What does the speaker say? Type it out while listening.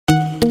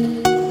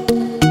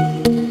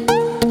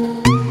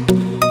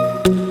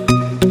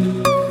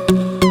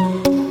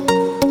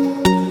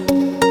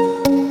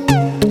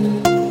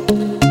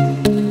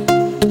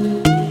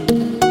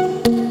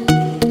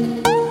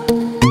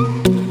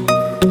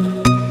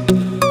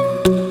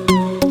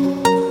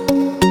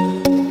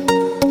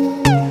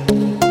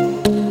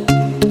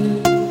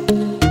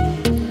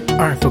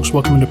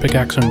folks. Welcome to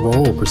Pickaxe and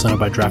Roll, presented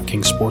by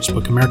DraftKings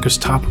Sportsbook, America's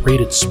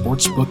top-rated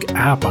sportsbook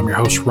app. I'm your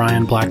host,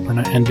 Ryan Blackburn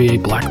at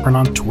NBA Blackburn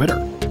on Twitter.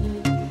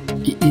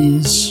 It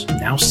is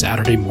now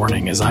Saturday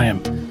morning, as I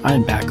am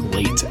back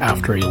late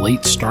after a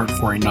late start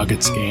for a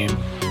Nuggets game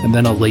and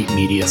then a late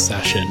media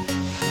session.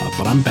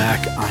 But I'm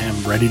back. I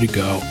am ready to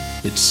go.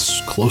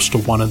 It's close to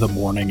 1 in the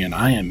morning, and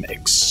I am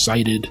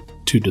excited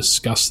to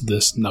discuss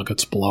this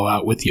Nuggets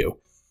blowout with you.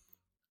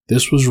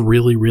 This was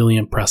really, really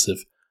impressive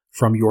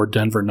from your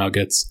Denver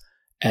Nuggets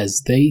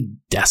as they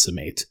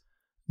decimate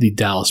the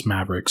Dallas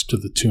Mavericks to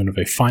the tune of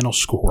a final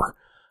score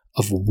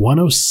of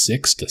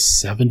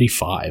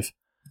 106-75.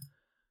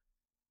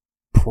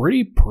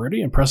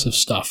 Pretty impressive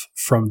stuff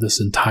from this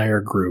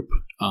entire group.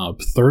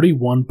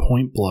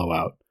 31-point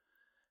blowout.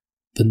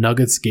 The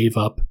Nuggets gave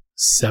up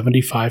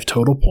 75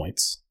 total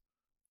points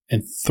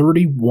and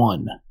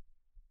 31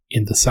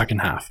 in the second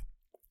half.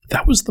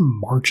 That was the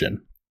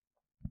margin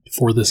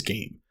for this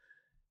game.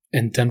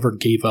 And Denver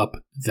gave up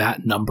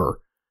that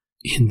number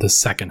in the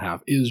second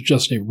half. It was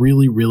just a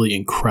really, really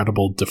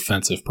incredible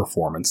defensive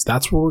performance.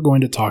 That's what we're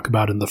going to talk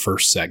about in the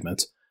first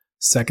segment.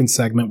 Second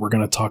segment, we're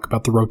going to talk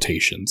about the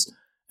rotations.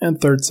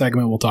 And third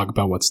segment, we'll talk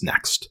about what's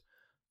next.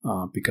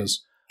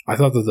 Because I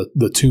thought that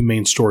the two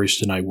main stories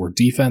tonight were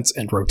defense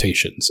and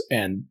rotations.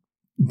 And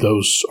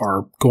those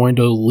are going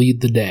to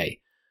lead the day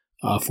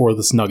for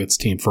this Nuggets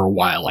team for a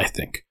while, I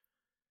think.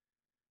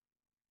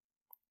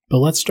 But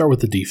let's start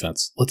with the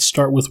defense. Let's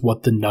start with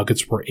what the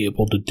Nuggets were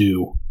able to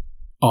do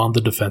on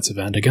the defensive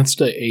end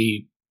against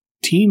a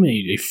team,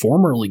 a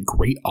formerly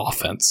great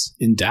offense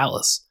in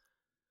Dallas,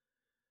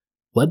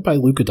 led by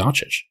Luka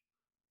Dončić,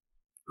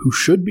 who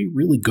should be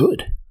really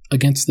good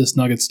against this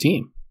Nuggets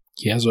team.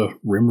 He has a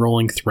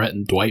rim-rolling threat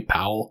in Dwight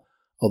Powell,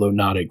 although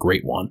not a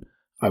great one.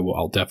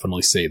 I'll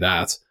definitely say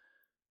that.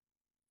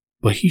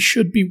 But he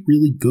should be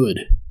really good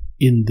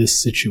in this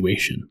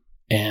situation,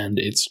 and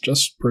it's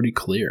just pretty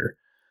clear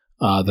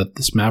that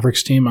this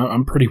Mavericks team,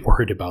 I'm pretty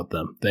worried about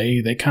them.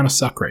 They kind of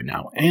suck right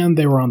now. And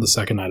they were on the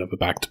second night of a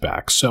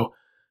back-to-back, so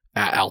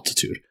at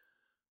altitude.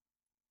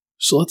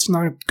 So let's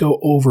not go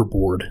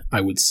overboard,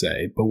 I would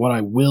say. But what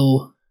I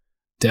will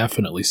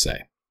definitely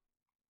say,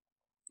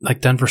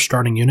 like Denver's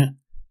starting unit,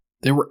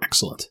 they were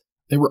excellent.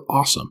 They were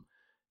awesome.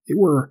 They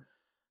were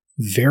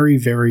very,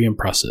 very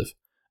impressive,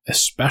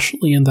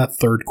 especially in that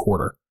third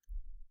quarter,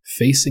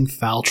 facing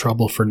foul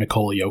trouble for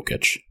Nikola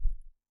Jokić.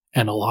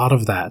 And a lot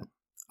of that,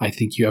 I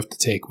think you have to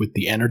take with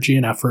the energy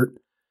and effort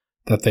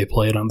that they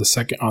played on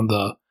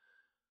the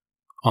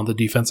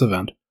defensive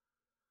end.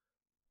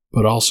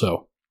 But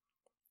also,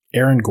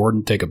 Aaron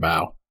Gordon, take a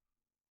bow.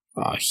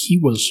 He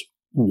was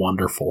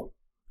wonderful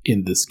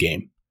in this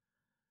game.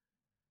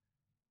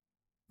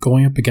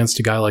 Going up against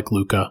a guy like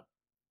Luka,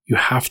 you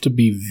have to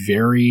be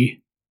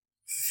very,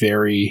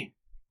 very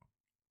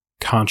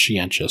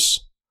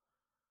conscientious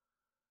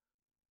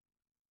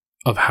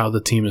of how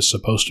the team is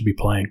supposed to be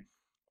playing,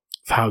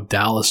 of how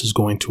Dallas is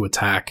going to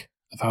attack,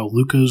 of how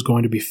Luka is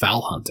going to be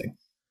foul hunting.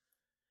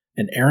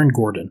 And Aaron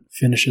Gordon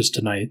finishes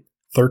tonight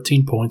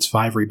 13 points,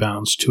 5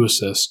 rebounds, 2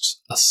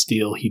 assists, a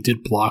steal. He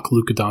did block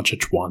Luka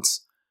Dončić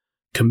once.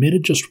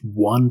 Committed just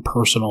 1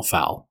 personal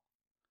foul.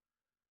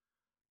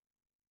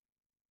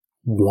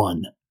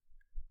 1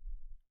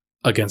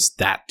 against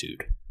that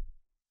dude.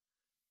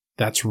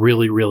 That's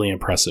really, really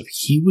impressive.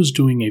 He was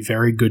doing a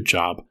very good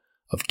job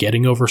of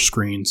getting over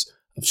screens,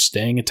 of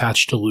staying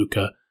attached to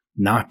Luka,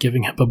 not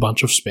giving him a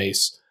bunch of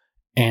space,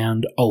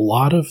 and a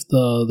lot of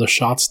the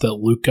shots that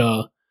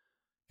Luka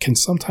can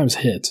sometimes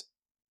hit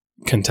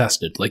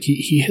contested. Like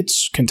he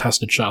hits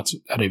contested shots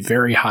at a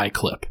very high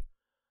clip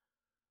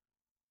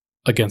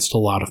against a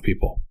lot of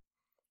people.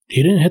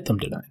 He didn't hit them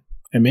tonight.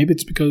 And maybe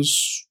it's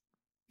because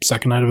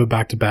second night of a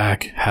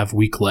back-to-back, have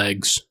weak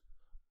legs.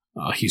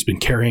 He's been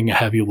carrying a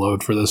heavy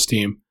load for this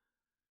team.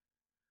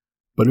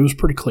 But it was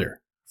pretty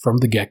clear from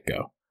the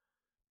get-go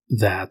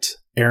that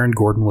Aaron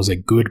Gordon was a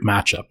good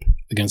matchup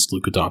against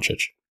Luka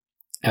Dončić,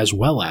 as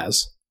well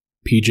as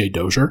PJ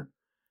Dozier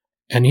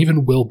and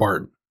even Will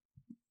Barton.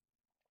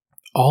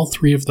 All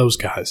 3 of those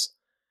guys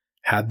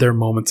had their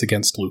moments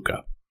against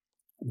Luka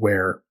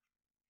where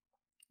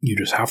you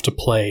just have to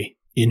play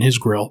in his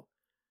grill,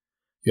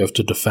 you have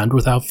to defend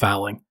without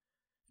fouling,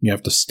 you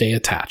have to stay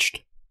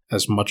attached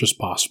as much as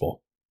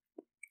possible.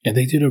 And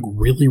they did a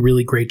really,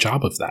 really great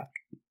job of that.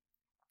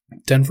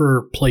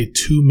 Denver played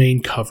 2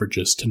 main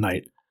coverages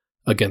tonight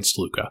against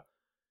Luka.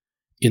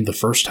 In the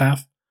first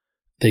half,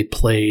 they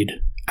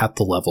played at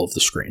the level of the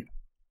screen.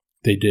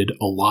 They did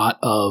a lot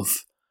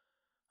of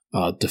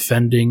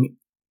defending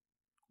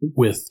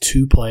with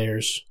 2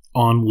 players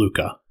on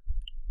Luka,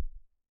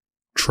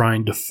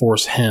 trying to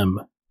force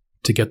him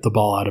to get the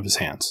ball out of his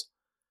hands.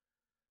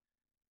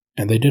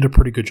 And they did a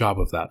pretty good job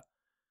of that.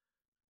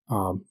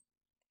 I'm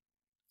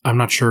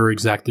not sure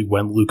exactly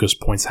when Luka's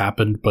points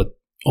happened, but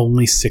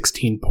only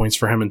 16 points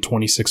for him in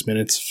 26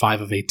 minutes, 5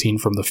 of 18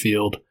 from the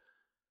field,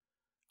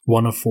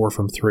 1 of 4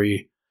 from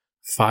 3,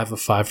 5 of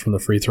 5 from the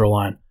free throw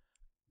line.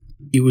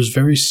 It was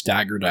very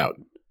staggered out,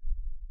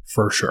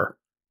 for sure.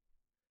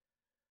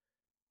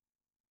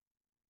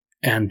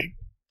 And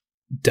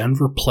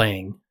Denver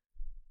playing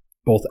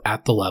both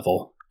at the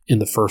level in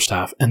the first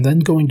half and then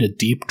going to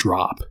deep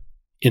drop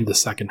in the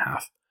second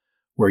half,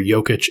 where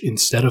Jokić,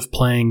 instead of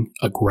playing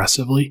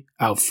aggressively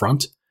out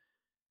front,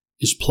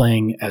 is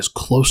playing as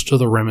close to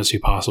the rim as he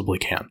possibly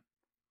can.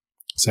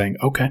 Saying,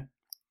 okay,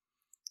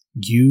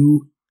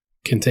 you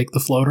can take the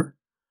floater.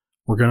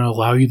 We're going to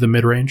allow you the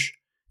mid-range.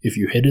 If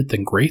you hit it,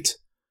 then great.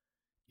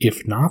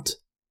 If not,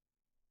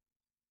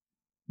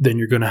 then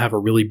you're going to have a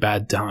really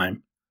bad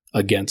time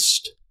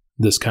against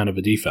this kind of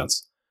a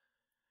defense.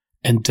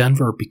 And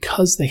Denver,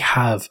 because they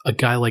have a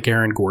guy like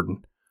Aaron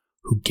Gordon,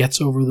 who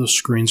gets over those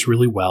screens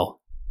really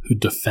well, who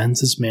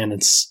defends his man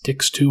and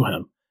sticks to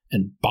him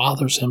and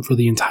bothers him for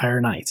the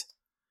entire night,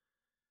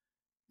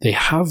 they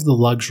have the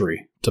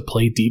luxury to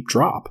play deep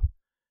drop.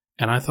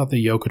 And I thought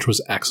that Jokić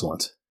was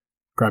excellent.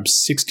 Grabbed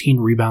 16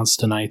 rebounds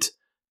tonight,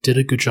 did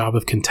a good job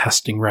of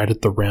contesting right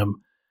at the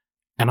rim,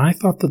 and I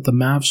thought that the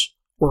Mavs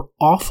were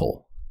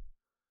awful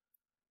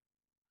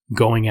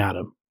going at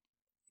him.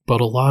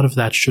 But a lot of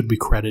that should be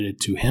credited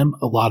to him.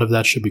 A lot of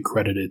that should be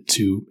credited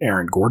to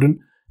Aaron Gordon,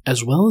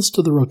 as well as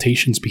to the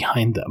rotations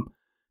behind them.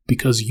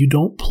 Because you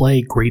don't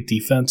play great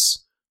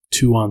defense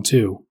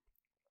 2-on-2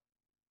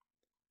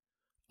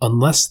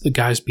 unless the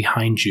guys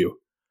behind you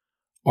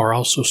are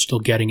also still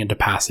getting into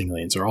passing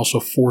lanes, are also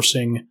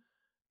forcing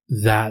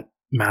that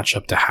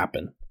matchup to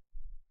happen.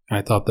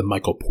 I thought that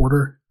Michael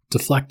Porter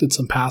deflected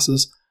some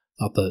passes.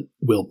 Thought that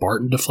Will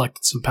Barton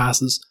deflected some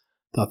passes.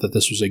 Thought that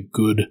this was a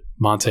good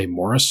Monte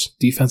Morris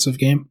defensive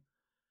game.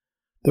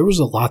 There was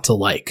a lot to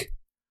like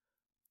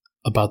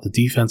about the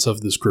defense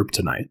of this group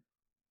tonight.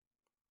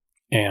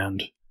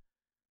 And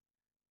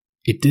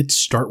it did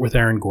start with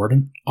Aaron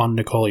Gordon on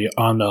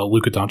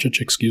Luka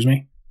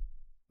Dončić,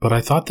 but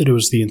I thought that it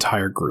was the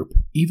entire group,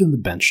 even the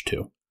bench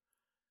too.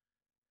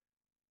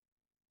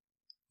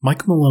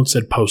 Michael Malone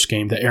said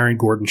post-game that Aaron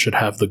Gordon should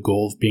have the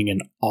goal of being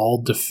an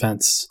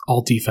all-defense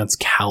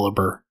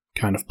caliber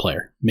kind of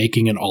player,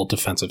 making an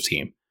all-defensive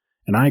team.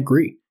 And I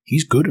agree.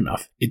 He's good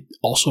enough. It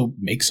also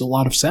makes a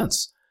lot of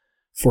sense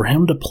for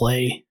him to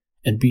play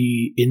and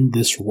be in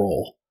this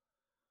role,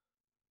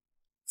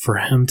 for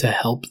him to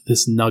help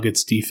this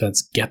Nuggets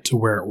defense get to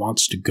where it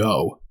wants to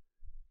go.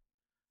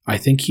 I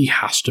think he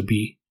has to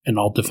be an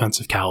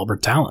all-defensive caliber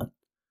talent.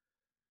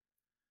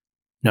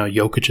 Now,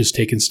 Jokić has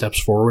taken steps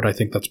forward. I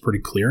think that's pretty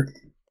clear.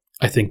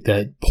 I think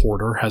that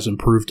Porter has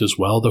improved as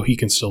well, though he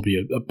can still be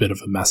a bit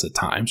of a mess at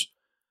times.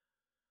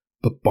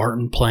 But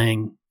Barton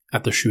playing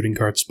at the shooting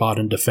guard spot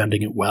and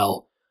defending it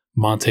well,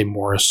 Monte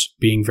Morris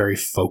being very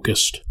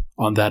focused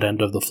on that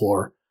end of the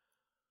floor,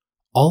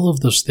 all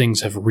of those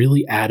things have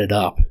really added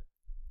up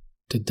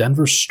to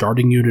Denver's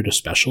starting unit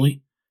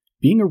especially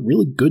being a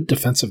really good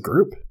defensive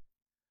group.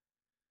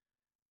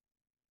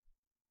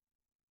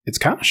 It's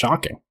kind of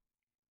shocking.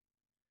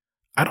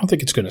 I don't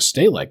think it's going to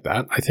stay like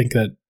that. I think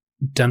that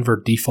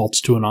Denver defaults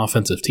to an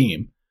offensive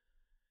team,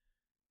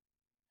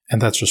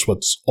 and that's just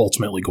what's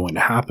ultimately going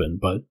to happen.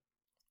 But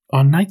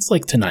on nights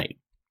like tonight,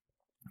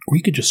 where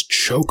you could just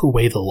choke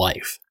away the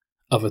life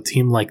of a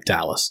team like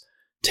Dallas,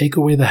 take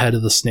away the head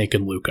of the snake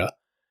in Luka,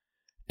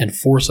 and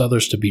force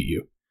others to beat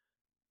you.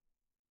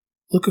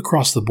 Look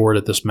across the board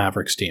at this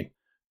Mavericks team.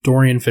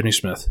 Dorian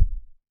Finney-Smith,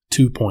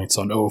 2 points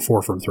on 0 of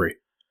 4 from 3.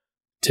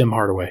 Tim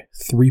Hardaway,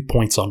 3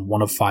 points on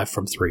 1 of 5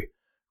 from 3.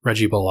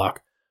 Reggie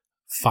Bullock,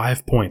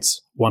 5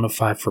 points, 1 of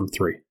 5 from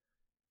 3.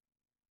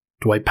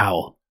 Dwight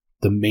Powell,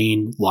 the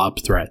main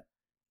lob threat,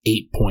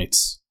 8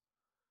 points.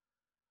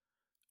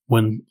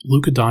 When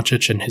Luka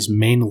Dončić and his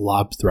main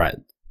lob threat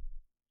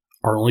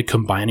are only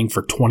combining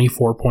for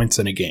 24 points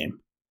in a game,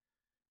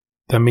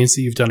 that means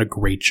that you've done a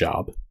great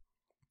job.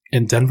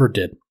 And Denver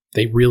did.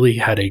 They really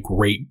had a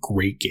great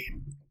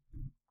game.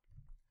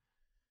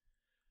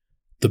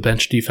 The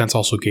bench defense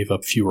also gave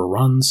up fewer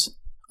runs.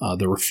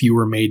 There were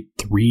fewer made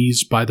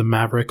threes by the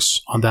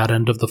Mavericks on that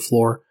end of the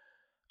floor.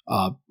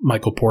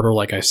 Michael Porter,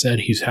 like I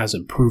said, he has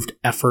improved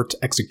effort,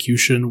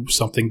 execution,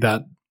 something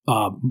that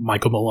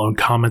Michael Malone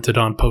commented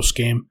on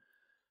post-game.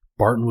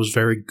 Barton was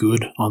very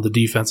good on the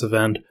defensive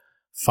end.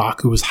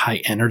 Facu was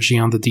high energy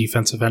on the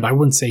defensive end. I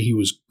wouldn't say he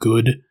was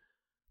good,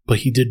 but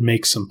he did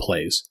make some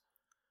plays.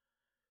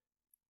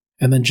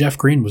 And then Jeff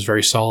Green was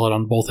very solid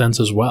on both ends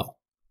as well.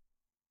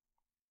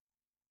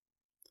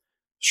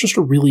 It's just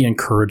a really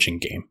encouraging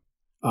game.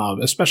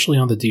 Especially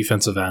on the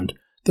defensive end.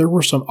 There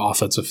were some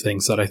offensive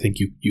things that I think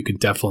you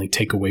could definitely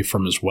take away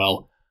from as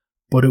well,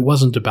 but it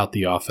wasn't about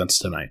the offense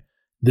tonight.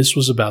 This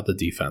was about the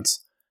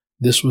defense.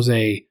 This was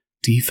a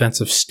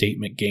defensive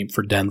statement game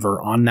for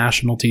Denver on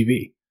national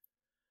TV,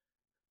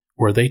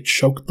 where they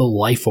choked the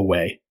life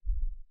away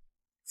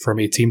from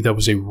a team that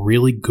was a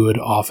really good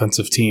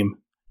offensive team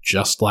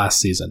just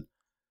last season.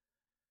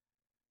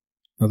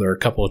 Now, there are a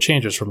couple of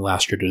changes from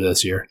last year to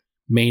this year,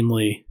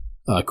 mainly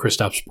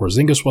Kristaps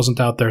Porzingis wasn't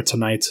out there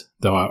tonight,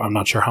 though I'm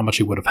not sure how much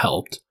he would have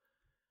helped.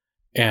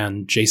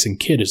 And Jason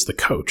Kidd is the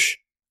coach,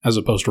 as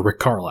opposed to Rick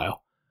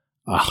Carlisle.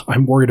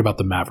 I'm worried about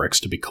the Mavericks,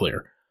 to be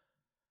clear.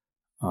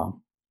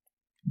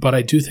 But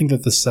I do think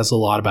that this says a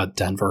lot about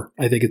Denver.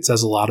 I think it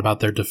says a lot about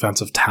their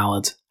defensive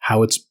talent,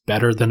 how it's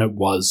better than it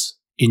was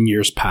in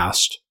years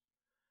past,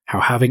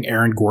 how having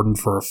Aaron Gordon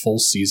for a full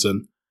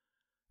season,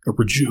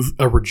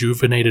 a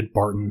rejuvenated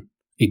Barton,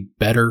 a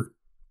better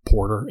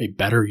Porter, a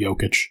better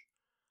Jokić,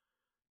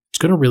 it's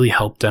going to really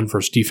help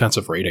Denver's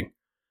defensive rating.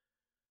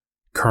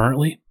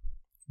 Currently,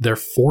 they're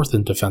 4th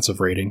in defensive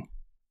rating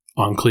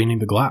on cleaning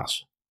the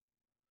glass.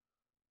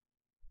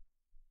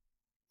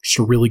 Just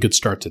a really good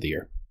start to the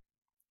year.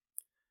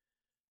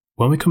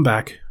 When we come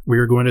back, we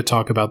are going to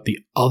talk about the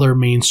other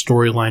main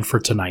storyline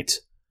for tonight.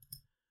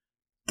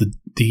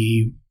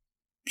 The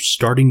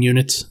starting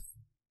unit,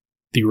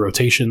 the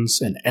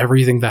rotations, and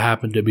everything that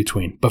happened in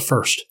between. But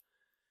first,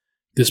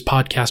 this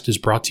podcast is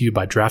brought to you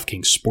by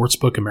DraftKings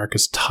Sportsbook,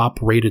 America's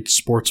top-rated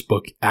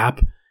sportsbook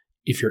app.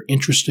 If you're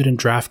interested in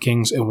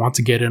DraftKings and want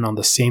to get in on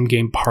the same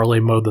game parlay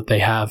mode that they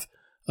have,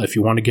 if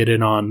you want to get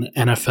in on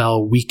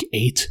NFL Week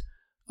 8,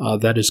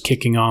 that is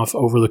kicking off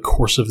over the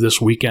course of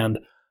this weekend,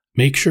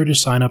 make sure to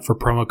sign up for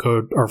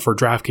for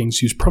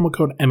DraftKings. Use promo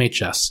code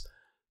MHS.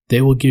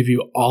 They will give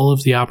you all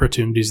of the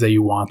opportunities that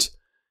you want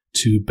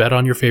to bet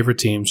on your favorite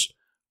teams,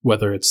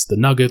 whether it's the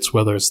Nuggets,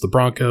 whether it's the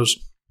Broncos.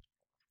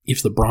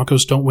 If the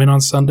Broncos don't win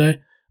on Sunday,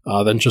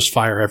 then just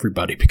fire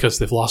everybody because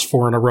they've lost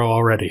 4 in a row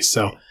already.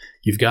 So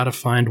you've got to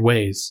find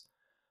ways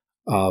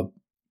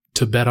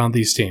to bet on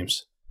these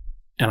teams.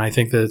 And I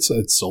think that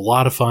it's a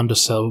lot of fun to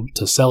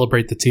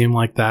celebrate the team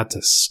like that,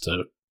 to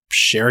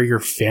share your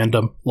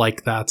fandom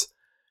like that.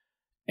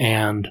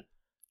 And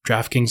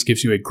DraftKings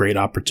gives you a great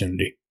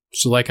opportunity.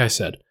 So like I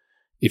said,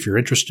 if you're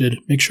interested,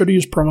 make sure to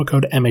use promo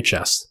code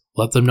MHS.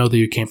 Let them know that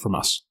you came from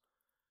us.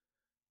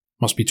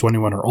 Must be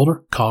 21 or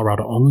older,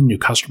 Colorado only, new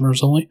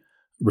customers only.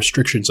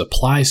 Restrictions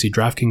apply. See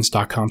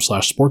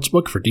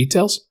DraftKings.com/sportsbook for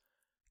details.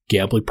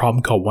 Gambling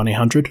problem, call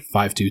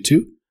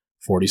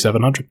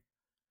 1-800-522-4700.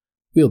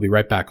 We'll be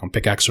right back on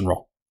Pickaxe and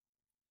Roll.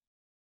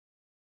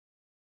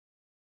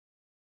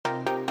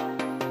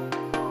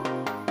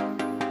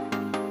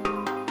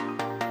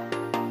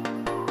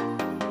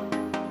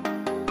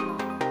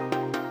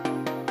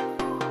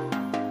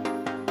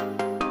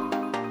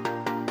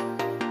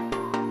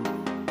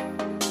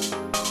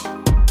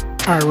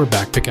 All right, we're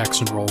back. Pickaxe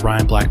and Roll.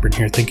 Ryan Blackburn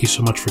here. Thank you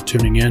so much for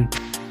tuning in.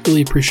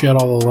 Really appreciate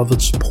all the love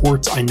and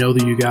support. I know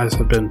that you guys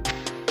have been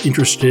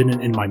interested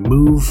in my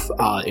move.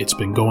 It's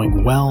been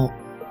going well.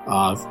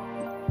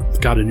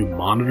 I've got a new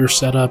monitor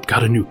set up,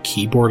 got a new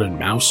keyboard and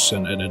mouse,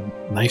 and a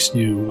nice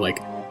new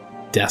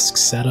desk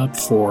setup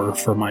for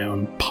my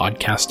own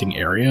podcasting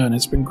area, and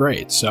it's been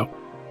great. So,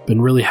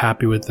 been really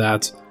happy with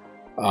that.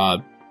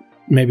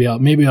 Maybe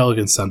I'll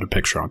even send a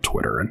picture on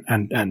Twitter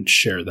and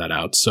share that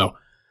out. So.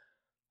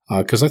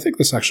 Because I think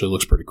this actually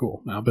looks pretty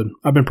cool. I've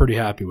been pretty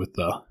happy with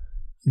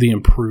the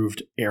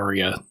improved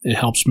area. It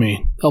helps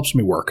me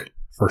work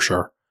for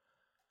sure.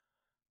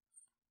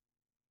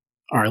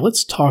 All right,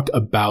 let's talk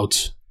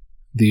about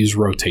these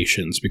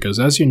rotations because,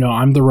 as you know,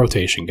 I'm the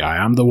rotation guy.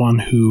 I'm the one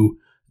who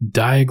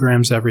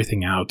diagrams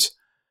everything out.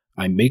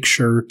 I make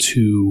sure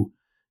to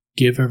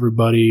give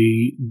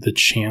everybody the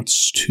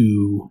chance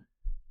to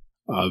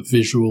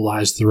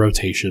visualize the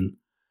rotation,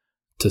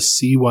 to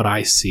see what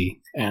I see.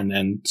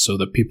 And so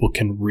that people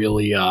can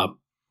really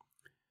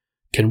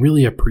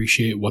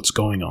appreciate what's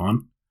going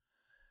on,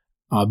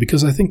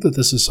 because I think that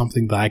this is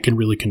something that I can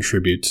really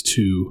contribute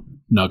to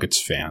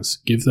Nuggets fans,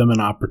 give them an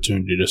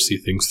opportunity to see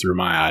things through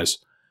my eyes.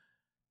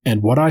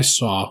 And what I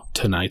saw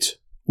tonight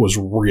was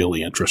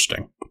really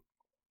interesting.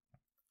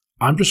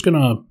 I'm just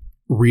gonna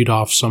read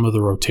off some of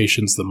the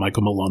rotations that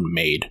Michael Malone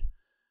made,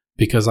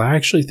 because I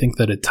actually think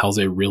that it tells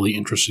a really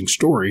interesting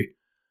story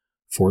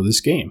for this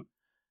game.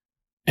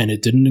 And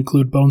it didn't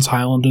include Bones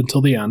Highland until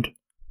the end,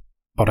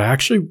 but I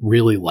actually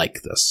really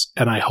like this,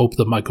 and I hope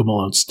that Michael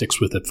Malone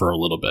sticks with it for a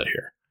little bit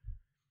here.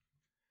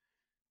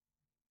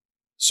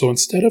 So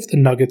instead of the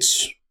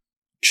Nuggets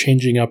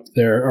changing up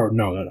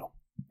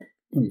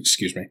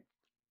excuse me.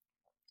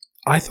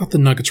 I thought the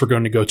Nuggets were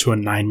going to go to a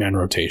 9-man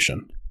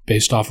rotation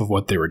based off of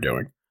what they were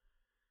doing.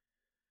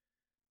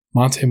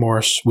 Monte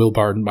Morris, Will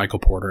Barton, Michael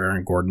Porter,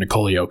 Aaron Gordon,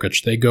 Nikola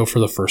Jokić, they go for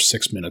the first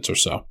 6 minutes or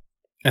so.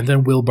 And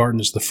then Will Barton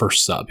is the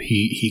first sub.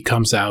 He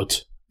comes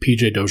out,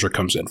 PJ Dozier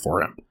comes in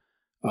for him.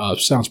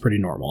 Sounds pretty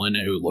normal, and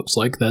it looks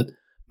like that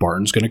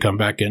Barton's going to come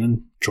back in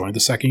and join the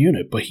second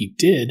unit. But he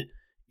did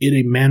in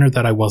a manner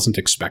that I wasn't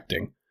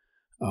expecting.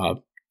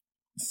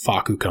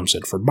 Facu comes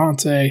in for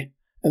Monte,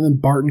 and then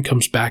Barton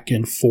comes back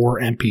in for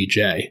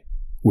MPJ,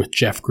 with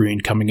Jeff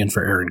Green coming in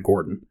for Aaron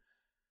Gordon.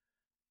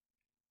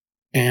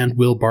 And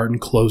Will Barton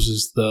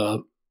closes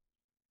the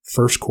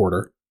first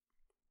quarter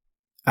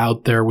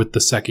out there with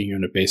the second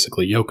unit,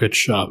 basically.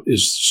 Jokić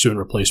is soon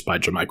replaced by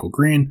JaMychal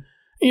Green.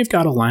 And you've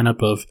got a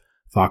lineup of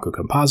Facu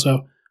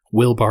Campazzo,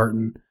 Will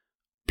Barton,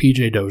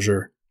 PJ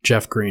Dozier,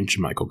 Jeff Green,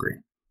 JaMychal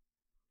Green.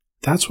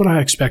 That's what I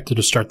expected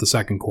to start the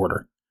second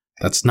quarter.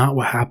 That's not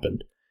what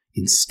happened.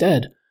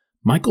 Instead,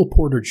 Michael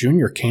Porter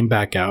Jr. came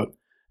back out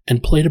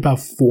and played about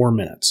 4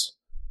 minutes.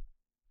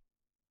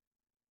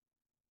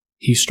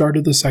 He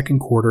started the second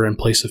quarter in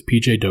place of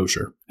PJ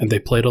Dozier, and they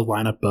played a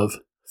lineup of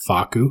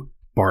Facu,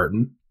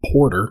 Barton,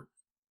 Porter,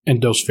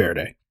 and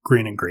Dozier,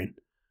 green and green.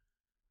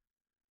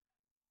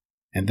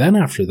 And then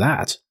after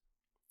that,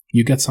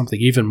 you get something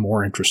even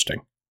more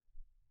interesting.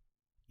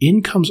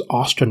 In comes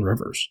Austin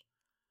Rivers,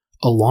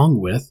 along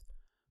with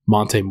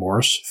Monte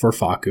Morris for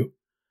Facu.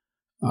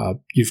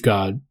 You've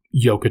got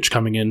Jokić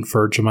coming in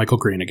for JaMychal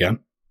Green again.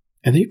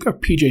 And then you've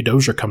got PJ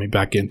Dozier coming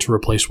back in to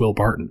replace Will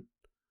Barton.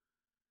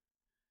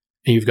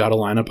 And you've got a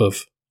lineup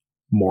of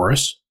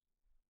Morris,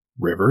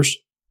 Rivers,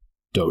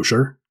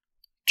 Dozier,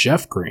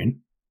 Jeff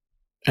Green,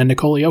 and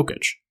Nikola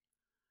Jokić.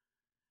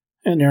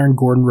 And Aaron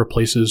Gordon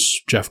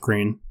replaces Jeff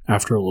Green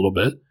after a little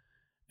bit.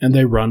 And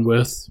they run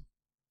with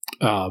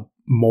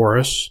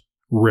Morris,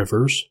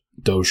 Rivers,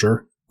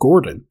 Dozier,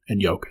 Gordon,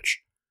 and Jokić.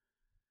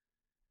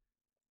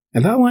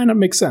 And that lineup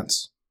makes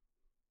sense.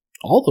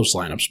 All those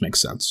lineups make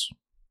sense.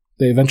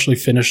 They eventually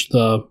finished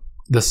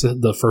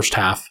the first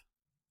half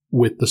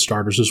with the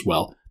starters as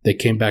well. They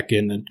came back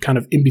in and kind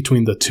of in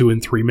between the 2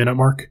 and 3 minute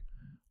mark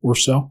or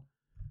so.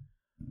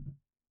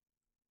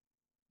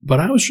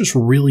 But I was just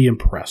really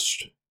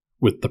impressed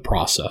with the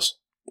process.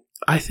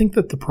 I think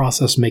that the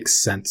process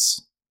makes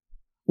sense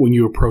when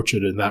you approach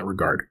it in that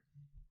regard.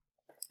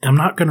 I'm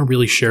not going to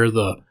really share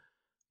the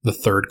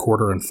third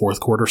quarter and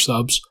fourth quarter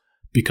subs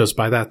because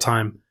by that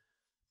time,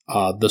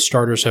 the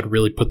starters had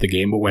really put the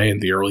game away in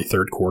the early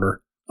third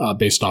quarter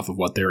based off of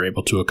what they were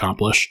able to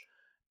accomplish.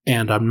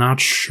 And I'm not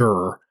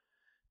sure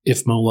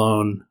if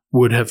Malone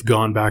would have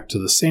gone back to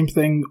the same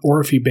thing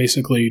or if he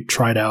basically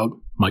tried out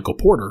Michael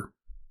Porter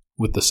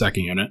with the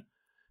second unit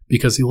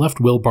because he left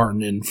Will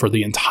Barton in for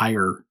the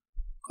entire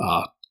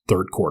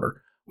third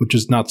quarter, which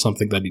is not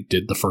something that he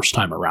did the first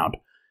time around.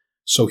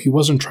 So he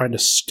wasn't trying to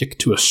stick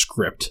to a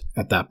script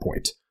at that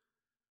point.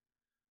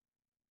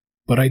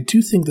 But I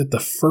do think that the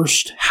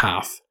first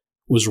half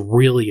was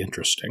really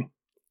interesting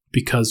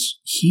because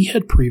he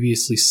had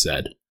previously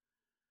said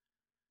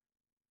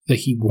that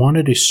he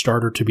wanted a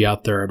starter to be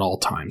out there at all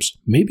times,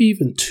 maybe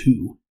even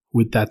 2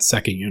 with that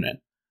second unit.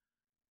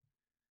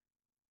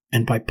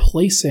 And by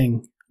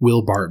placing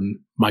Will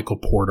Barton, Michael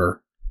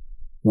Porter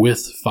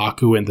with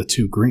Facu and the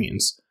 2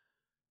 greens,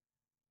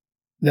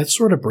 that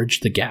sort of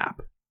bridged the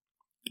gap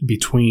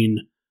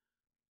between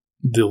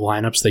the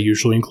lineups that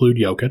usually include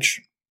Jokić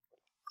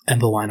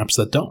and the lineups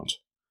that don't.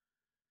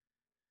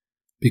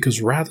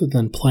 Because rather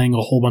than playing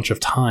a whole bunch of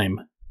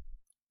time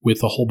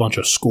with a whole bunch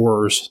of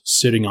scorers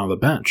sitting on the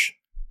bench,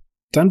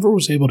 Denver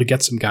was able to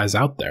get some guys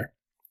out there.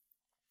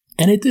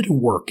 And it didn't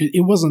work.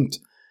 It wasn't...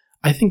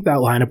 I think that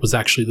lineup was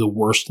actually the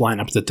worst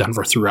lineup that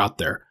Denver threw out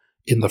there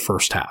in the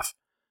first half.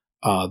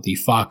 The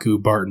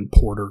Facu, Barton,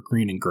 Porter,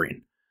 Green, and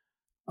Green.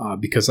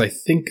 Because I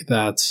think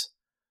that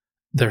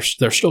they're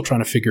still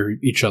trying to figure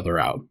each other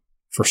out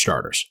for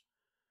starters.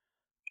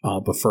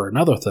 But for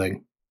another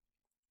thing,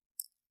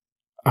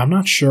 I'm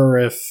not sure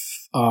if,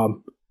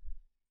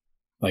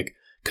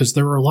 because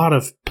there were a lot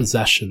of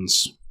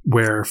possessions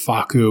where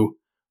Facu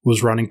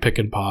was running pick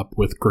and pop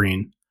with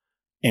Green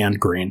and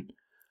Green,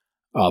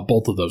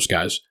 both of those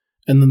guys.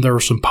 And then there were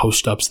some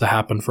post-ups that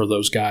happened for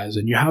those guys.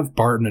 And you have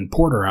Barton and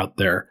Porter out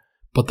there,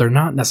 but they're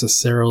not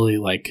necessarily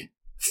like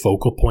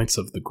focal points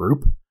of the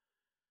group.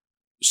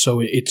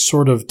 So it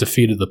sort of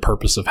defeated the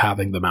purpose of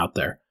having them out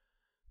there.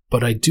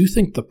 But I do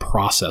think the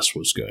process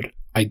was good.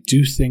 I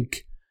do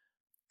think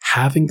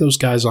having those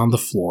guys on the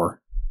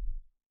floor,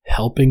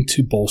 helping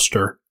to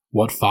bolster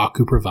what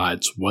Facu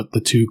provides, what the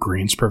 2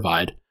 greens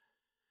provide,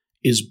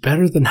 is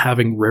better than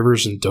having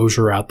Rivers and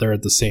Dozier out there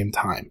at the same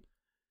time.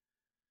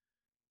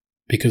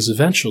 Because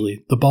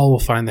eventually, the ball will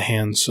find the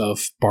hands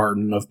of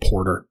Barton, of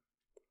Porter,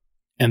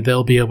 and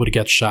they'll be able to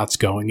get shots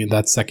going in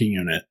that second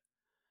unit.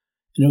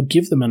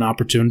 Give them an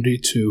opportunity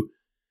to,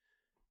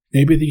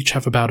 maybe they each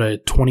have about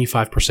a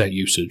 25%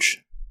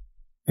 usage.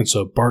 And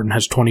so Barton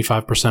has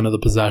 25% of the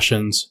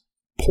possessions,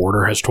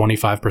 Porter has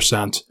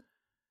 25%.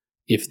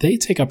 If they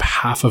take up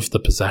half of the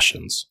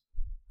possessions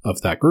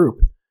of that group,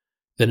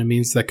 then it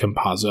means that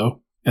Campazzo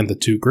and the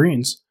 2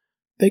 greens,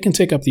 they can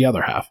take up the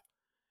other half.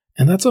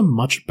 And that's a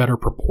much better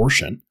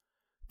proportion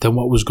than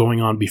what was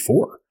going on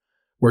before,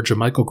 where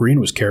JaMychal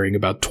Green was carrying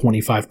about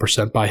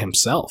 25% by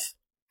himself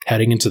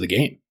heading into the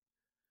game.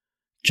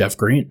 Jeff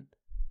Green,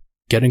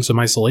 getting some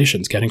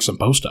isolations, getting some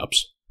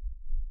post-ups,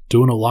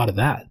 doing a lot of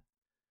that.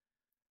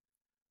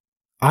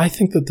 I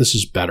think that this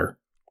is better.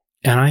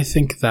 And I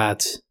think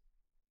that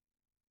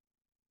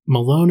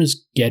Malone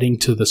is getting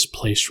to this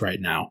place right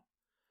now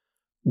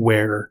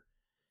where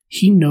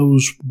he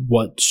knows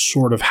what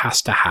sort of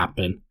has to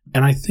happen.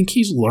 And I think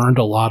he's learned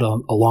a lot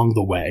along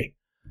the way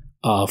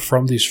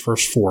from these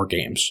first 4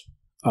 games,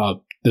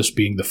 this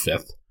being the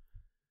 5th.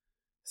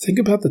 Think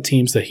about the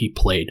teams that he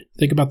played.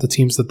 Think about the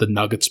teams that the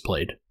Nuggets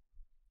played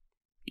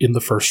in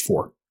the first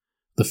 4.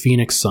 The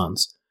Phoenix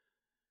Suns.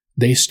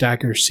 They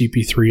stagger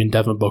CP3 and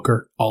Devin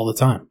Booker all the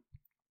time.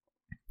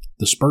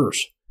 The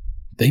Spurs.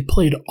 They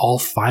played all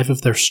 5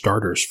 of their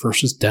starters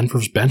versus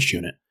Denver's bench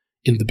unit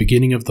in the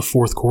beginning of the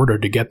 4th quarter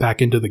to get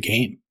back into the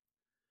game.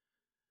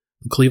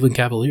 The Cleveland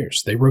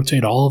Cavaliers. They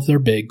rotate all of their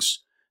bigs.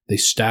 They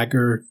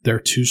stagger their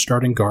 2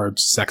 starting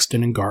guards,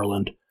 Sexton and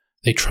Garland,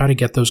 they try to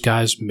get those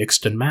guys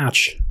mixed and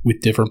match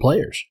with different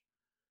players.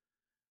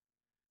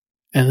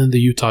 And then the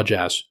Utah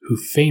Jazz, who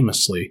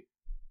famously,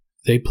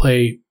 they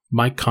play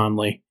Mike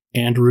Conley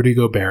and Rudy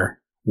Gobert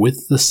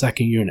with the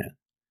second unit.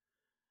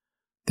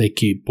 They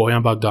keep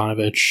Bojan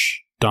Bogdanovic,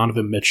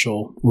 Donovan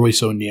Mitchell,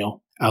 Royce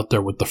O'Neal out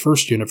there with the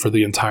first unit for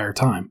the entire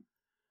time.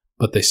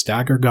 But they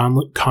stagger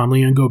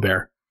Conley and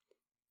Gobert,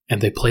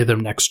 and they play them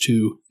next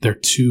to their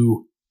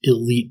two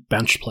elite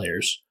bench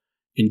players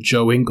in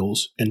Joe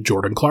Ingles and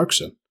Jordan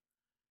Clarkson.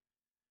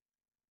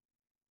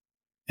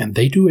 And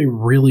they do a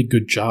really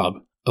good job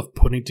of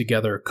putting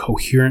together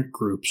coherent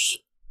groups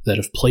that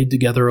have played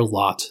together a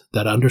lot,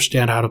 that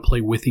understand how to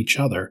play with each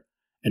other,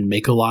 and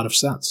make a lot of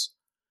sense.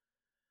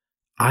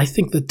 I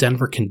think that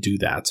Denver can do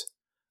that.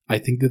 I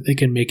think that they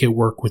can make it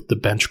work with the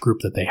bench group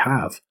that they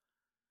have.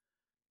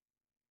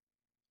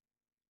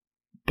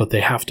 But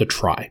they have to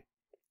try.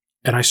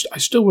 And I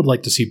still would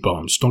like to see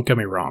Bones, don't get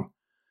me wrong.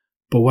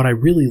 But what I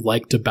really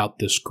liked about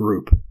this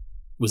group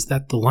was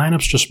that the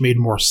lineups just made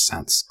more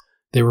sense.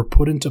 They were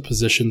put into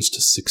positions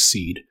to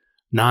succeed,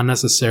 not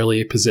necessarily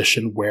a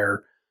position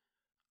where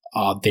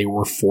they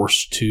were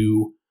forced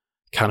to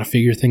kind of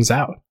figure things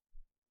out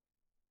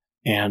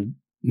and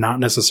not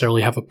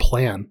necessarily have a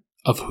plan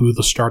of who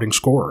the starting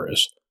scorer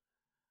is.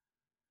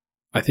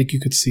 I think you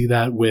could see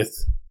that with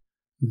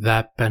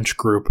that bench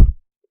group,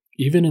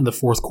 even in the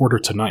fourth quarter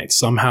tonight.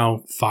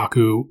 Somehow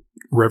Facu,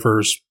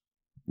 Rivers,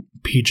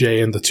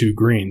 PJ, and the two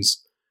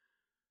Greens,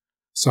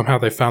 somehow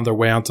they found their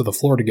way onto the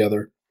floor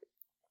together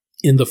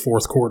in the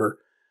fourth quarter.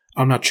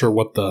 I'm not sure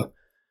what the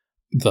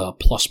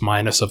plus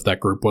minus of that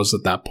group was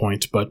at that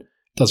point, but it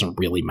doesn't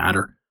really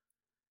matter.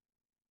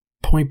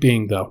 Point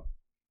being, though,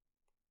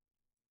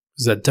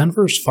 is that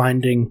Denver's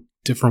finding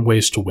different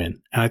ways to win.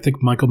 And I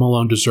think Michael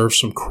Malone deserves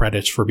some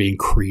credit for being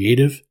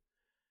creative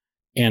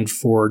and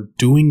for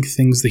doing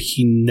things that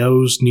he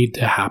knows need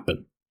to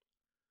happen.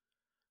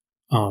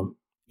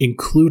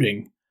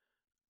 Including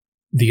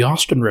the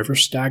Austin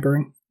Rivers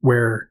staggering,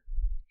 where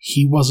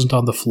he wasn't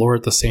on the floor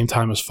at the same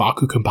time as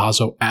Facu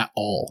Campazzo at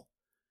all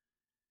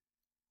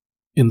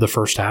in the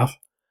first half.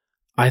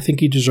 I think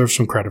he deserves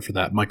some credit for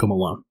that, Michael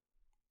Malone,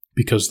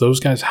 because those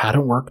guys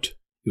hadn't worked.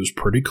 It was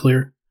pretty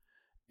clear.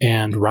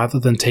 And rather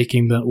than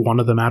taking one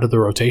of them out of the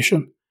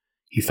rotation,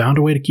 he found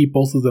a way to keep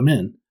both of them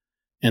in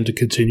and to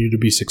continue to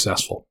be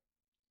successful.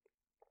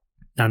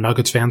 Now,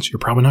 Nuggets fans, you're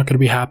probably not going to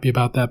be happy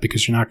about that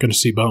because you're not going to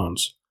see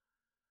Bones.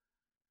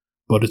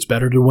 But it's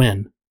better to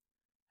win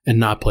and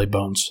not play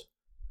Bones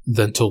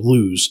than to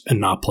lose and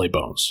not play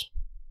Bones.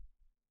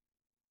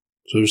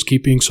 So just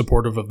keep being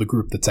supportive of the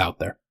group that's out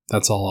there.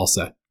 That's all I'll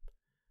say.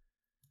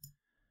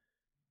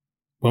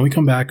 When we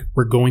come back,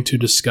 we're going to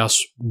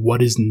discuss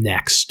what is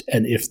next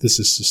and if this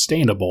is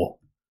sustainable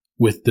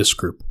with this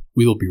group.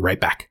 We will be right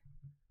back.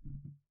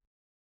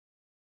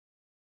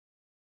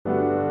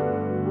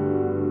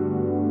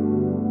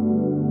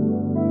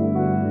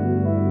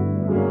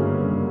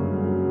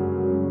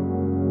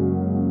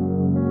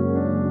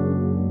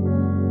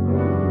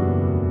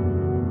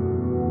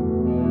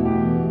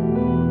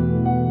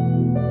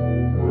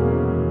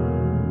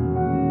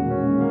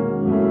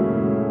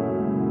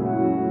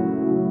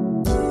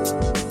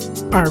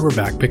 All right, we're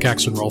back.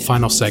 Pickaxe and Roll,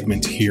 final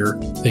segment here.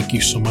 Thank you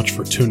so much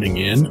for tuning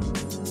in.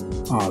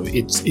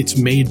 It's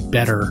made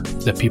better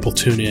that people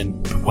tune in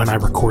when I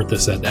record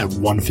this at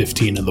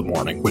 1:15 in the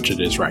morning, which it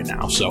is right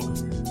now. So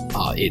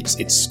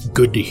it's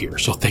good to hear.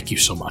 So thank you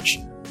so much.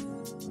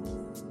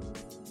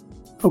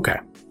 Okay.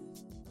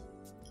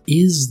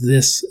 Is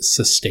this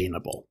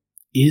sustainable?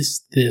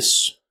 Is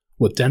this,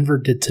 what Denver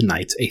did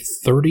tonight, a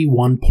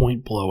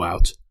 31-point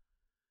blowout,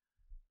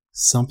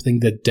 something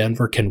that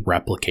Denver can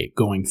replicate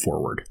going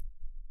forward?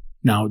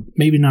 Now,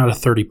 maybe not a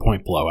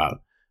 30-point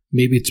blowout.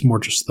 Maybe it's more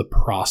just the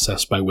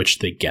process by which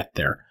they get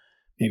there.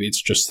 Maybe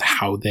it's just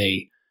how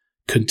they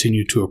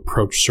continue to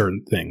approach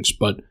certain things.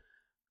 But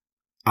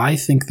I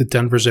think that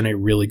Denver's in a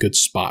really good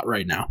spot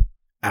right now.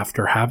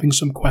 After having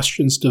some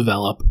questions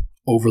develop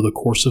over the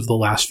course of the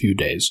last few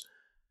days,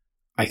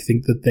 I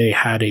think that they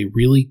had a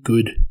really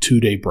good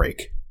 2-day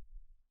break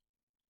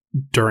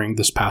during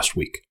this past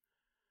week,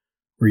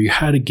 where you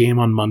had a game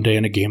on Monday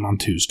and a game on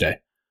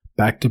Tuesday,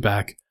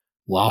 back-to-back.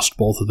 Lost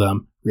both of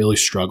them, really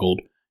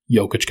struggled.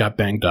 Jokić got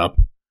banged up.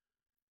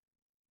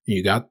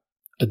 You got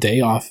a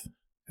day off,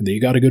 and then you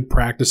got a good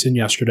practice in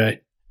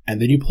yesterday, and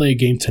then you play a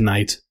game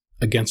tonight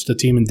against a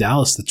team in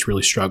Dallas that's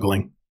really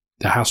struggling,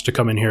 that has to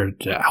come in here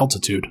to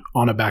altitude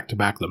on a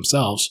back-to-back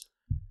themselves.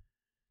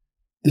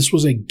 This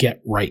was a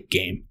get-right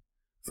game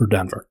for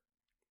Denver.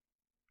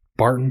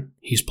 Barton,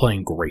 he's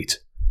playing great.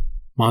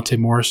 Monte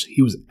Morris,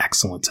 he was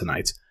excellent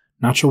tonight.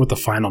 Not sure what the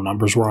final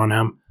numbers were on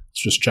him.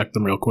 Let's just check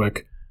them real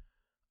quick.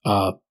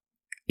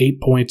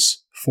 8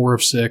 points, 4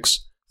 of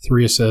 6,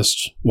 3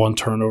 assists, 1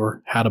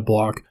 turnover, had a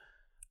block.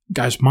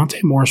 Guys,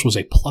 Monte Morris was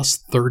a plus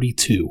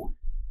 32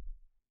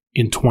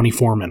 in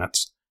 24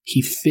 minutes.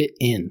 He fit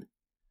in.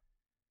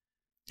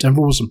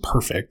 Denver wasn't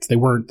perfect. They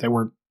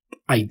weren't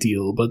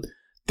ideal, but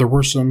there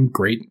were some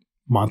great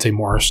Monte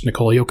Morris,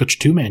 Nikola Jokić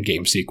 2-man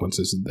game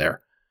sequences in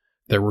there.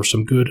 There were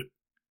some good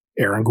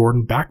Aaron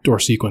Gordon backdoor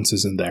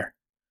sequences in there.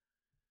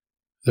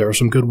 There were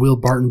some good Will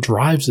Barton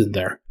drives in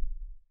there.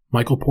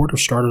 Michael Porter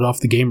started off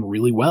the game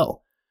really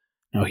well.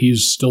 Now,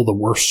 he's still the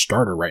worst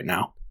starter right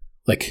now.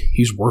 Like,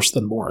 he's worse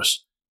than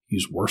Morris.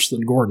 He's worse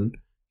than Gordon.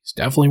 He's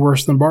definitely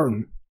worse than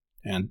Barton.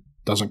 And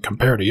doesn't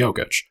compare to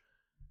Jokić.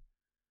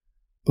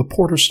 But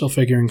Porter's still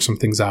figuring some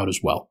things out as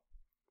well.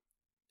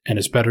 And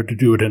it's better to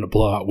do it in a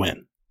blowout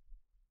win.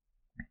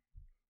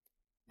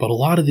 But a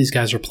lot of these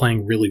guys are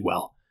playing really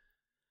well.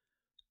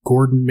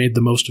 Gordon made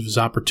the most of his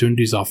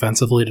opportunities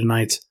offensively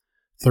tonight.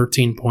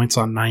 13 points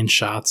on 9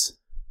 shots.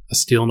 A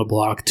steal and a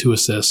block, 2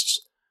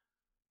 assists.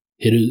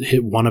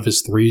 Hit one of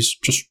his threes.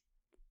 Just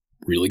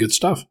really good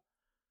stuff.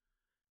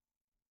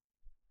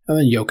 And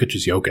then Jokić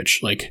is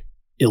Jokić. Like,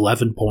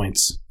 11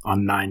 points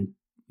on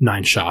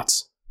 9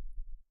 shots.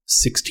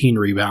 16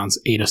 rebounds,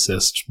 8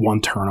 assists,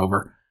 1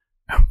 turnover.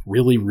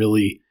 Really,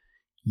 really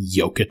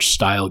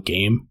Jokić-style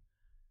game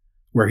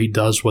where he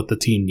does what the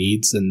team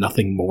needs and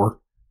nothing more.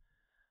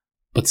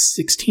 But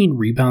 16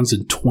 rebounds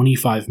in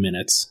 25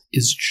 minutes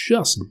is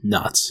just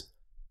nuts.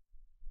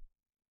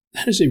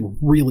 That is a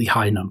really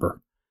high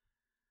number.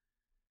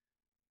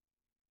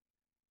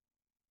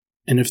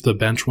 And if the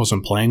bench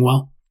wasn't playing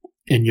well,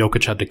 and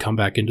Jokić had to come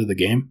back into the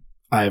game,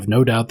 I have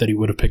no doubt that he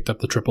would have picked up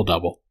the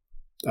triple-double.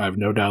 I have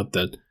no doubt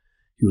that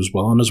he was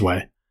well on his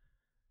way.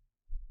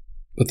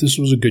 But this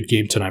was a good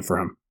game tonight for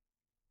him,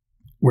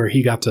 where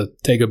he got to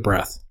take a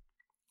breath.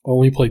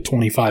 Only played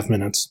 25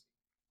 minutes,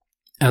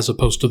 as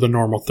opposed to the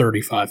normal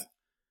 35.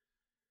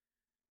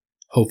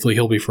 Hopefully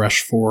he'll be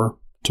fresh for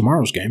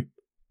tomorrow's game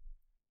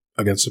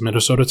against the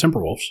Minnesota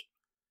Timberwolves.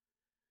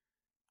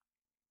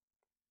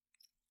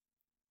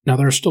 Now,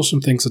 there are still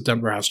some things that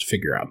Denver has to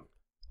figure out.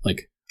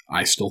 Like,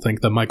 I still think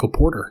that Michael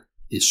Porter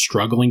is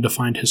struggling to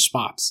find his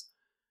spots.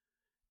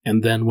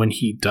 And then when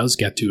he does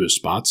get to his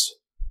spots,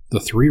 the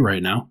 3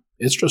 right now,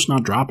 it's just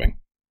not dropping.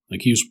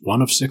 Like, he's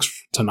 1 of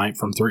 6 tonight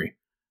from 3.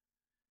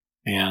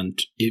 And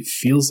it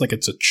feels like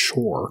it's a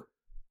chore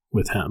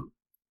with him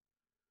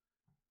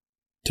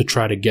to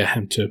try to get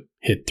him to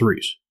hit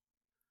 3s.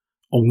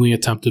 Only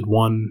attempted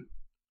 1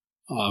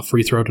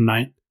 free throw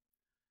tonight.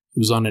 It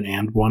was on an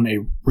and one,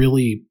 a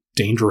really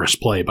dangerous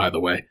play, by the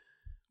way,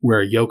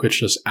 where Jokić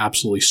just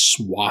absolutely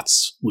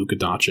swats Luka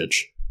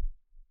Dončić.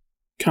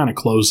 Kind of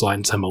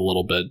clotheslines him a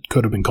little bit.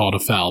 Could have been called a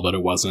foul, but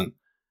it wasn't.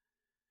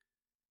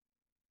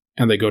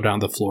 And they go down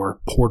the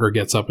floor. Porter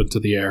gets up into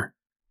the air,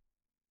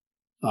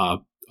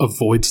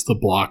 avoids the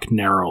block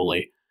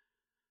narrowly,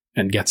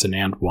 and gets an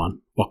and one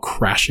while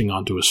crashing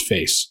onto his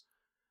face.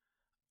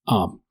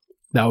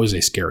 That was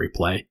a scary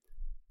play.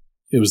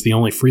 It was the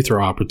only free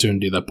throw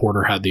opportunity that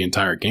Porter had the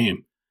entire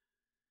game.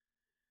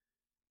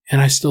 And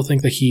I still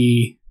think that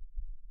he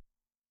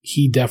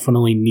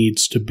definitely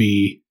needs to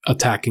be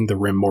attacking the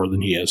rim more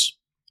than he is.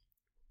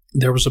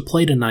 There was a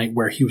play tonight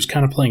where he was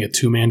kind of playing a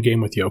 2-man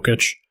game with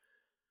Jokić,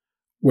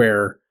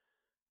 where,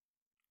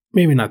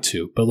 maybe not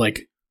 2, but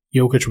like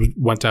Jokić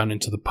went down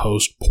into the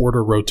post,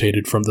 Porter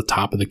rotated from the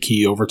top of the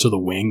key over to the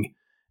wing,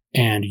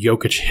 and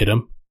Jokić hit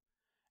him.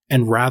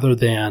 And rather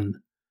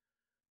than,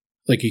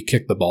 like, he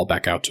kicked the ball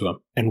back out to him,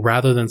 and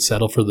rather than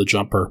settle for the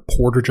jumper,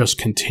 Porter just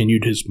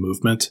continued his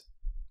movement,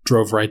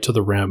 drove right to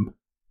the rim,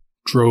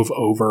 drove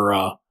over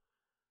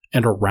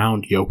and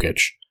around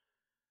Jokić,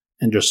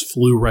 and just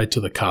flew right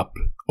to the cup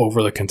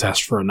over the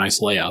contest for a nice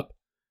layup.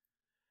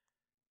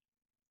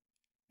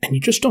 And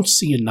you just don't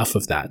see enough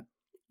of that.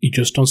 You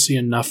just don't see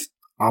enough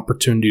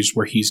opportunities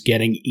where he's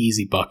getting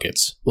easy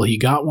buckets. Well, he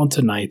got one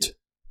tonight.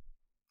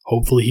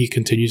 Hopefully he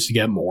continues to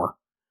get more.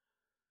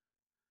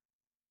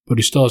 But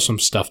he still has some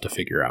stuff to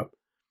figure out.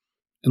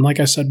 And like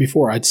I said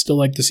before, I'd still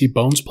like to see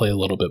Bones play a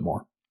little bit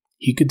more.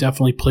 He could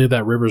definitely play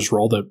that Rivers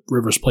role that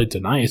Rivers played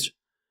tonight.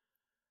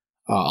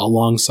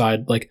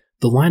 Alongside, like,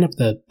 the lineup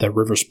that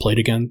Rivers played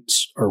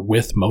against, or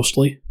with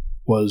mostly,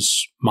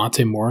 was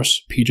Monte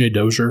Morris, PJ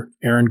Dozier,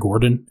 Aaron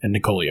Gordon, and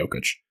Nikola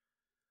Jokić.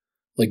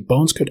 Like,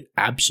 Bones could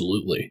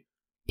absolutely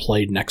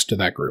play next to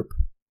that group,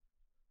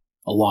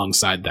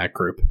 alongside that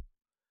group,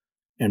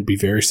 and be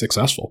very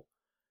successful.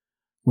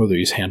 Whether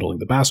he's handling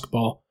the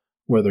basketball,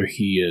 whether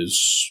he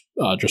is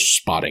just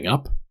spotting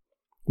up,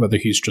 whether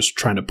he's just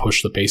trying to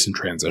push the pace in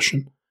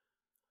transition.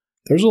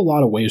 There's a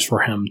lot of ways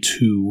for him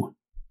to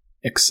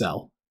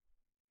excel.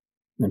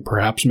 And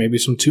perhaps maybe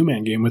some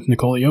 2-man game with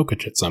Nikola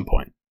Jokić at some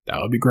point. That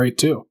would be great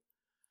too.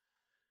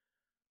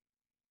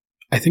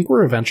 I think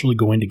we're eventually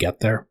going to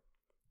get there.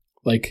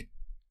 Like,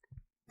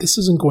 this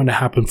isn't going to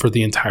happen for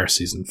the entire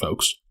season,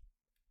 folks.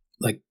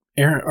 Like,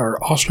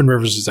 Austin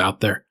Rivers is out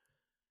there,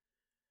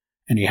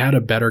 and he had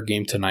a better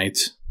game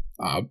tonight,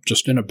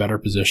 just in a better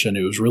position.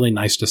 It was really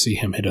nice to see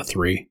him hit a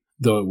 3,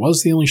 though it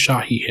was the only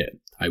shot he hit.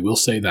 I will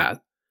say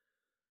that.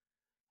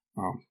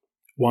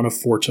 1 of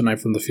 4 tonight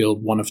from the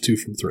field, 1 of 2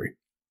 from 3.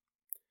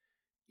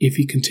 If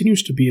he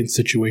continues to be in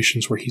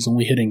situations where he's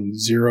only hitting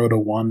 0 to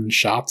 1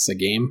 shots a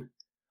game,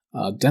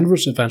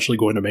 Denver's eventually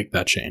going to make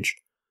that change.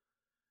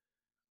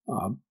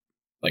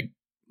 Like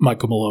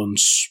Michael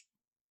Malone's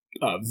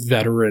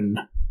veteran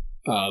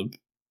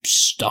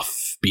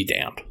stuff be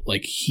damned.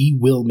 Like, he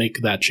will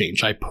make that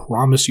change. I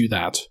promise you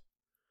that.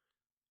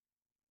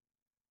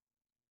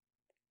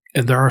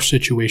 And there are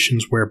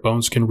situations where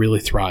Bones can really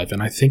thrive,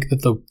 and I think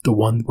that the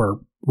one where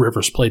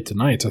Rivers played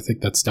tonight, I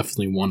think that's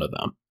definitely one of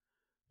them.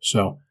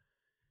 So,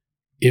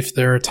 if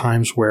there are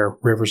times where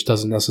Rivers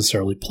doesn't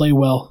necessarily play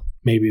well,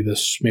 maybe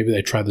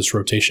they try this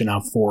rotation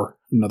out for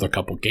another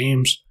couple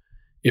games.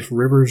 If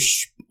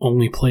Rivers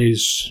only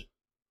plays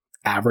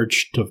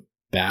average to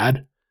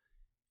bad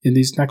in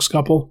these next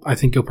couple, I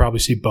think you'll probably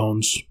see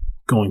Bones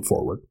going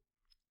forward.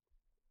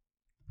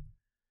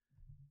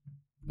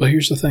 But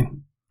here's the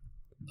thing.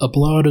 A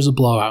blowout is a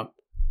blowout.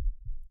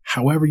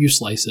 However you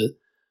slice it,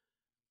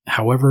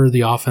 however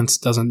the offense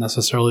doesn't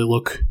necessarily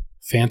look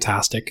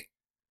fantastic,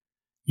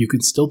 you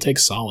can still take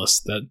solace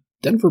that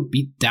Denver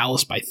beat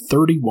Dallas by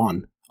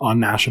 31 on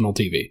national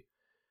TV.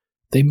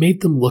 They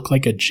made them look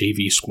like a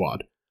JV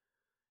squad.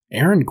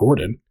 Aaron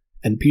Gordon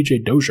and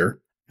PJ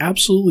Dozier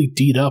absolutely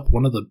D'd up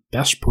one of the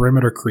best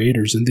perimeter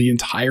creators in the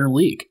entire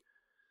league.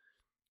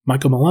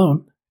 Michael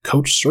Malone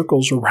coached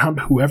circles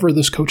around whoever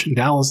this coach in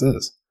Dallas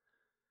is.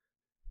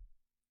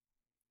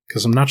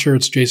 Because I'm not sure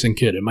it's Jason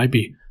Kidd. It might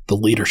be the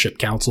leadership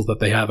council that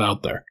they have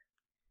out there.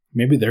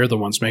 Maybe they're the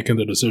ones making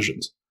the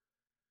decisions.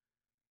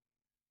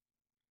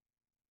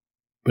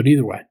 But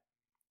either way,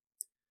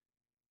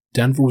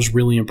 Denver was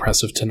really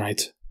impressive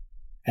tonight.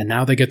 And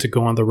now they get to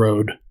go on the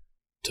road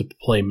to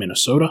play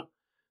Minnesota.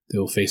 They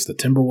will face the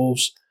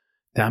Timberwolves.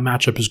 That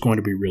matchup is going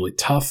to be really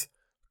tough.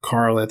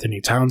 Karl Anthony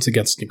Towns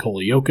against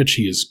Nikola Jokić.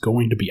 He is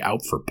going to be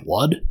out for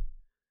blood.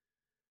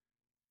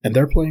 And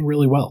they're playing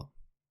really well.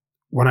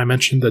 When I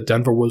mentioned that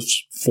Denver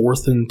was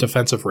 4th in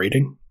defensive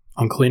rating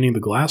on cleaning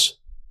the glass,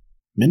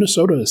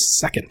 Minnesota is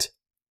 2nd.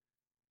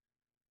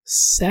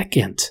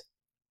 2nd.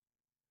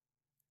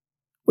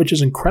 Which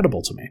is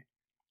incredible to me.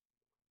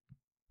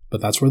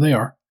 But that's where they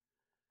are.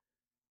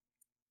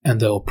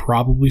 And they'll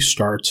probably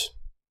start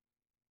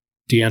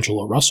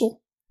D'Angelo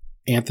Russell,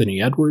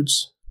 Anthony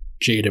Edwards,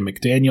 Jaden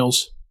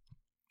McDaniels,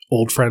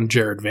 old friend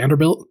Jared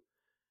Vanderbilt,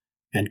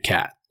 and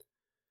Cat.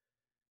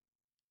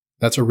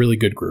 That's a really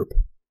good group.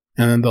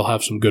 And then they'll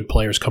have some good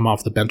players come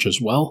off the bench as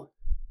well.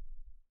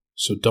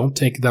 So don't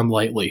take them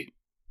lightly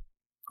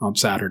on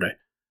Saturday.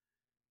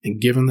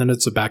 And given that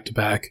it's a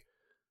back-to-back,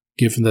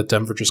 given that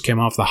Denver just came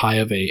off the high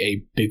of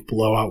a big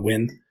blowout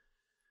win,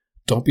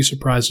 don't be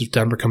surprised if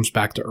Denver comes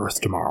back to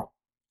earth tomorrow.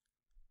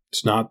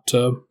 It's not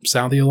to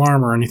sound the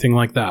alarm or anything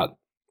like that,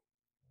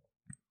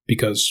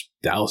 because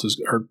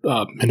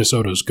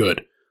Minnesota is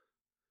good.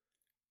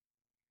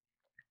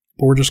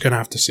 But we're just going to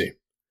have to see.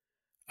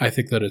 I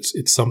think that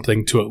it's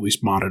something to at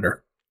least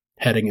monitor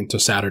heading into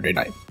Saturday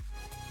night.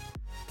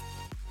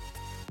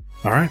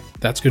 All right,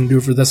 that's going to do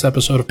it for this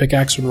episode of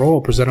Pickaxe and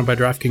Roll, presented by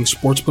DraftKings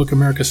Sportsbook,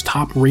 America's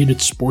top-rated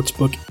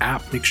sportsbook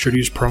app. Make sure to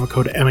use promo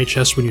code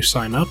MHS when you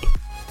sign up.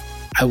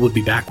 I will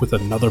be back with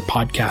another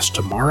podcast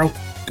tomorrow,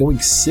 going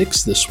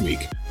 6 this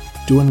week,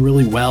 doing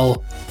really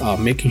well,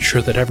 making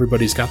sure that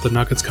everybody's got the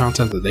Nuggets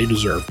content that they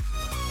deserve.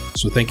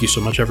 So thank you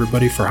so much,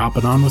 everybody, for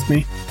hopping on with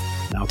me,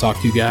 and I'll talk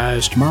to you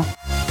guys tomorrow.